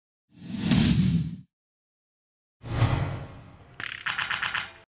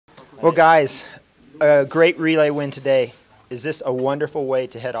Well, guys, a great relay win today. Is this a wonderful way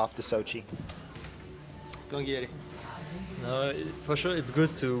to head off to Sochi? Don't get it. No, for sure it's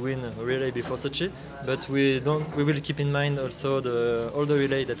good to win a relay before Sochi, but we will keep in mind also all the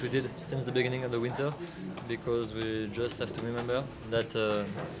relay that we did since the beginning of the winter, because we just have to remember that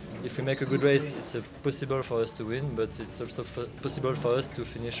if we make a good race, it's possible for us to win, but it's also possible for us to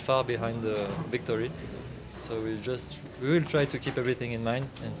finish far behind the victory. So we will try to keep everything in mind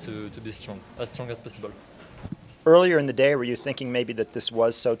and to be strong as possible. Earlier in the day, were you thinking maybe that this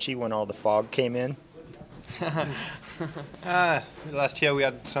was Sochi when all the fog came in? Last year we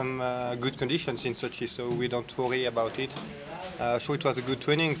had some good conditions in Sochi, so we don't worry about it. So it was a good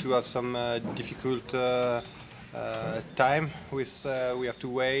training to have some difficult time. We have to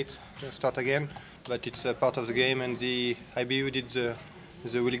wait, start again, but it's a part of the game, and the IBU did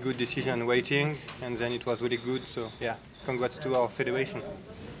the really good decision waiting, and then it was really good. So yeah, congrats to our federation.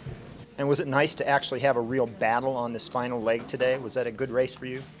 And was it nice to actually have a real battle on this final leg today? Was that a good race for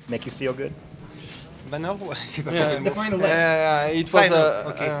you? Make you feel good? Banal? Yeah, the final leg. It was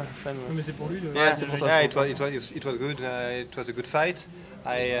okay. final. It was good. It was a good fight.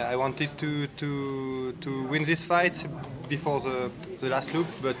 I wanted to win this fight before the last loop,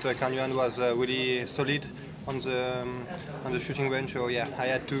 but Kanyuan was really solid on the shooting range. So yeah, I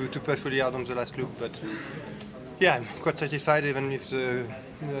had to push really hard on the last loop, but yeah, I'm quite satisfied, even if the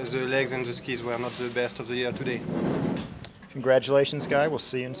legs and the skis were not the best of the year today. Congratulations, Guy. We'll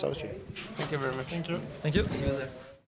see you in Sochi. Thank you very much. Thank you. See you there.